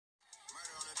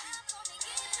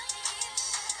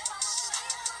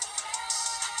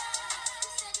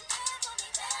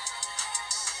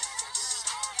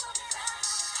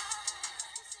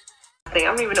thing.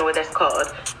 I don't even know what that's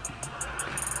called.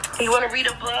 You want to read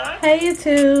a book? Hey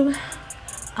YouTube.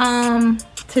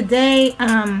 Today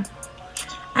I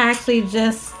actually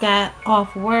just got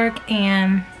off work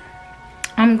and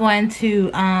I'm going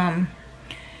to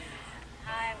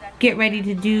get ready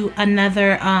to do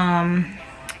another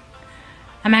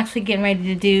I'm actually getting ready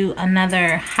to do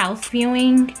another house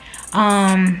viewing.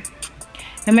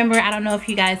 Remember, I don't know if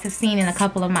you guys have seen in a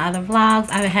couple of my other vlogs,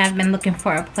 I have been looking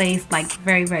for a place like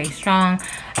very, very strong.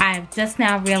 I've just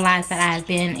now realized that I've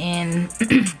been in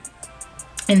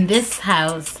in this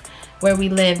house where we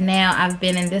live now. I've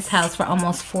been in this house for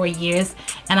almost 4 years,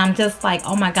 and I'm just like,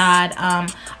 oh my God,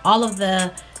 all of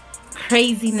the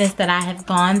craziness that I have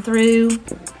gone through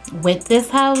with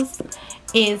this house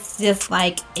is just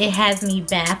like, it has me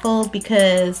baffled,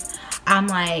 because I'm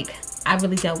like, I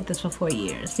really dealt with this for 4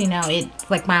 years. You know, it's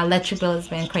like my electric bill has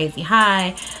been crazy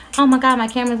high. Oh my God, my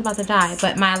camera's about to die.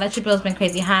 But my electric bill has been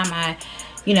crazy high. My,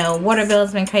 you know, water bill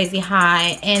has been crazy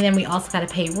high. And then we also got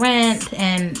to pay rent.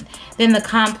 And then the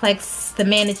complex, the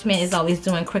management is always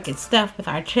doing crooked stuff with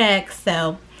our checks.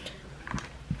 So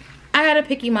I got to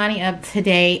pick Imani up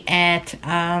today at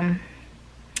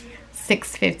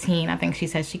 6:15. I think she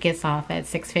said she gets off at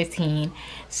 6:15.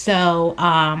 So,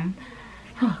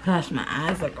 oh gosh, my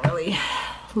eyes look really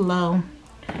low.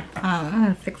 I'm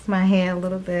gonna fix my hair a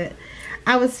little bit.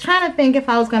 I was trying to think if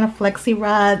I was gonna flexi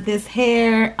rod this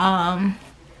hair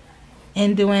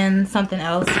and doing something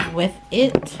else with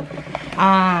it.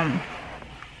 Yeah,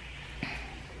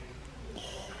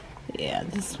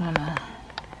 just wanna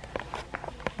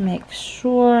make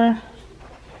sure.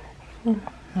 Oh,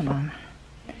 hold on.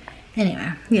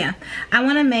 Anyway, yeah, I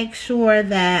want to make sure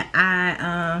that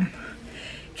I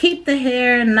keep the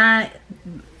hair not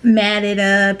matted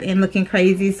up and looking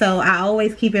crazy. So I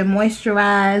always keep it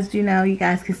moisturized. You know, you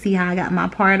guys can see how I got my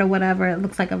part or whatever. It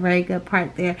looks like a very good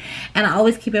part there. And I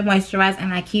always keep it moisturized,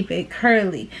 and I keep it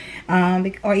curly.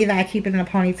 Or either I keep it in a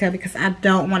ponytail because I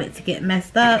don't want it to get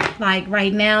messed up. Like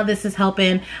right now, this is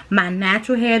helping my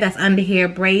natural hair that's under here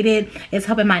braided. It's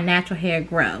helping my natural hair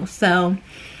grow. So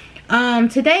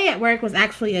today at work was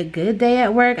actually a good day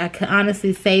at work. I could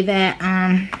honestly say that.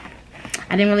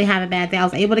 I didn't really have a bad day. I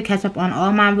was able to catch up on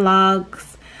all my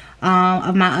vlogs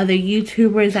of my other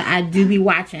YouTubers that I do be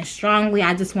watching strongly.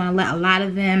 I just want to let a lot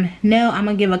of them know. I'm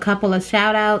going to give a couple of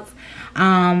shout outs.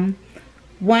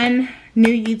 One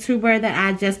new YouTuber that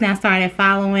I just now started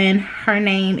following, her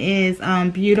name is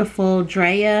Beautiful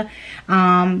Drea.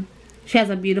 She has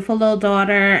a beautiful little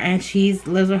daughter, and she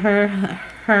lives with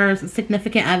her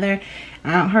significant other,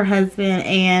 her husband,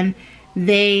 and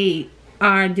they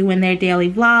are doing their daily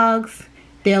vlogs,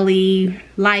 daily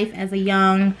life as a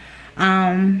young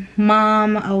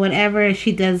mom or whatever.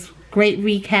 She does great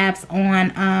recaps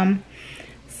on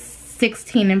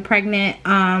 16 and pregnant.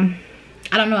 I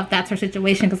don't know if that's her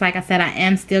situation, because like I said, I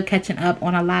am still catching up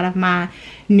on a lot of my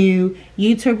new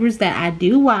YouTubers that I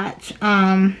do watch.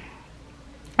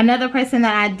 Another person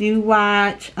that I do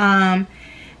watch that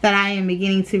I am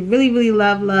beginning to really, really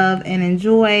love and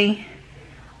enjoy,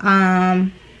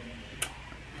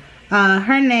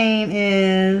 her name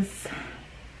is,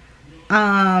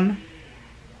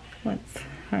 what's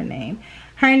her name?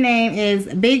 Her name is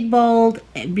Big, Bold,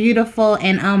 Beautiful,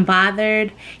 and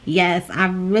Unbothered. Yes, I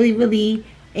really, really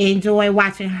enjoy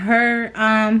watching her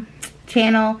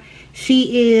channel.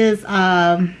 She is,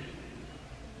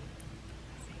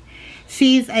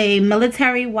 she's a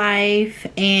military wife,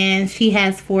 and she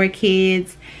has 4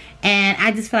 kids. And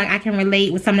I just feel like I can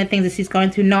relate with some of the things that she's going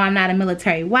through. No, I'm not a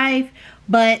military wife,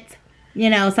 but you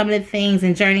know, some of the things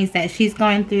and journeys that she's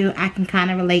going through, I can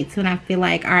kind of relate to, and I feel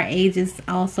like our ages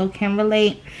also can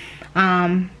relate.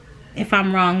 If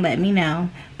I'm wrong, let me know.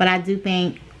 But I do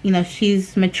think, you know,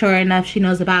 she's mature enough. She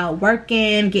knows about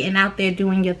working, getting out there,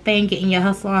 doing your thing, getting your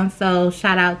hustle on. So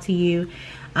shout out to you.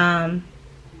 Shout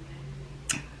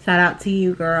out to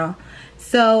you, girl.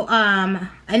 So, and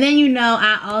then, you know,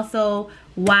 I also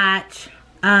watch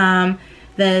the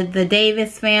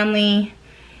Davis family.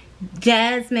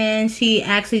 Jasmine, she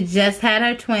actually just had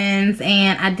her twins,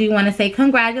 and I do want to say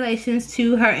congratulations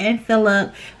to her and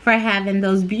Philip for having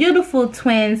those beautiful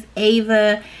twins,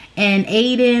 Ava and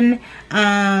Aiden.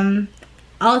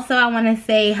 Also, I want to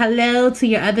say hello to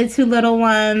your other 2 little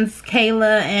ones,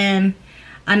 Kayla and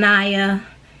Anaya.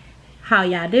 How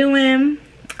y'all doing?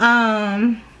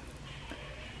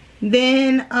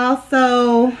 Then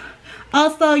also,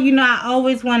 you know, I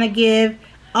always want to give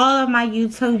all of my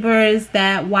YouTubers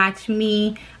that watch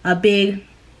me a big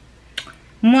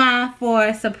mwah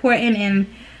for supporting and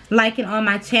liking on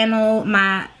my channel,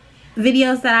 my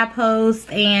videos that I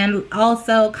post, and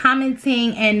also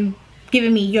commenting and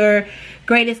giving me your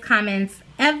greatest comments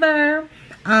ever.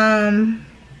 I'm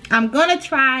gonna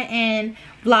try and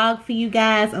vlog for you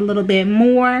guys a little bit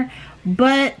more,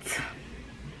 but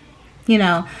you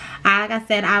know, like I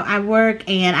said, I work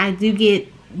and I do get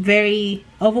very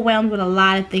overwhelmed with a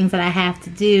lot of things that I have to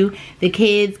do. The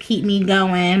kids keep me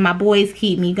going, my boys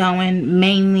keep me going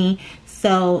mainly.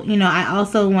 So, you know, I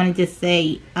also want to just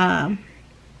say, oh,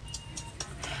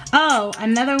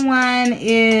 another one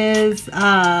is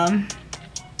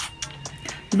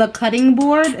the cutting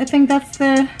board. I think that's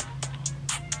the,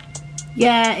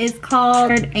 yeah, it's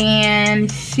called, and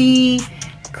she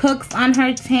cooks on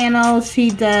her channel. She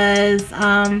does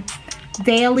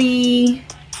daily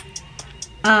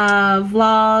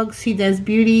vlogs. She does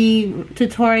beauty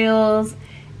tutorials,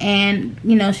 and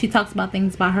you know, she talks about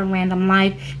things about her random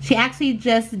life. She actually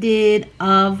just did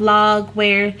a vlog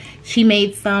where she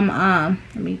made some let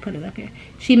me put it up here.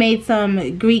 She made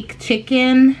some Greek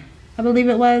chicken, I believe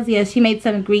it was. Yeah, she made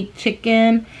some Greek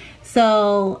chicken.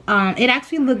 So it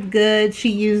actually looked good. She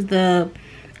used the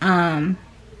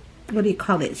what do you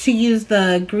call it? She used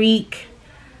the Greek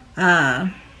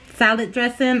salad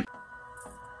dressing.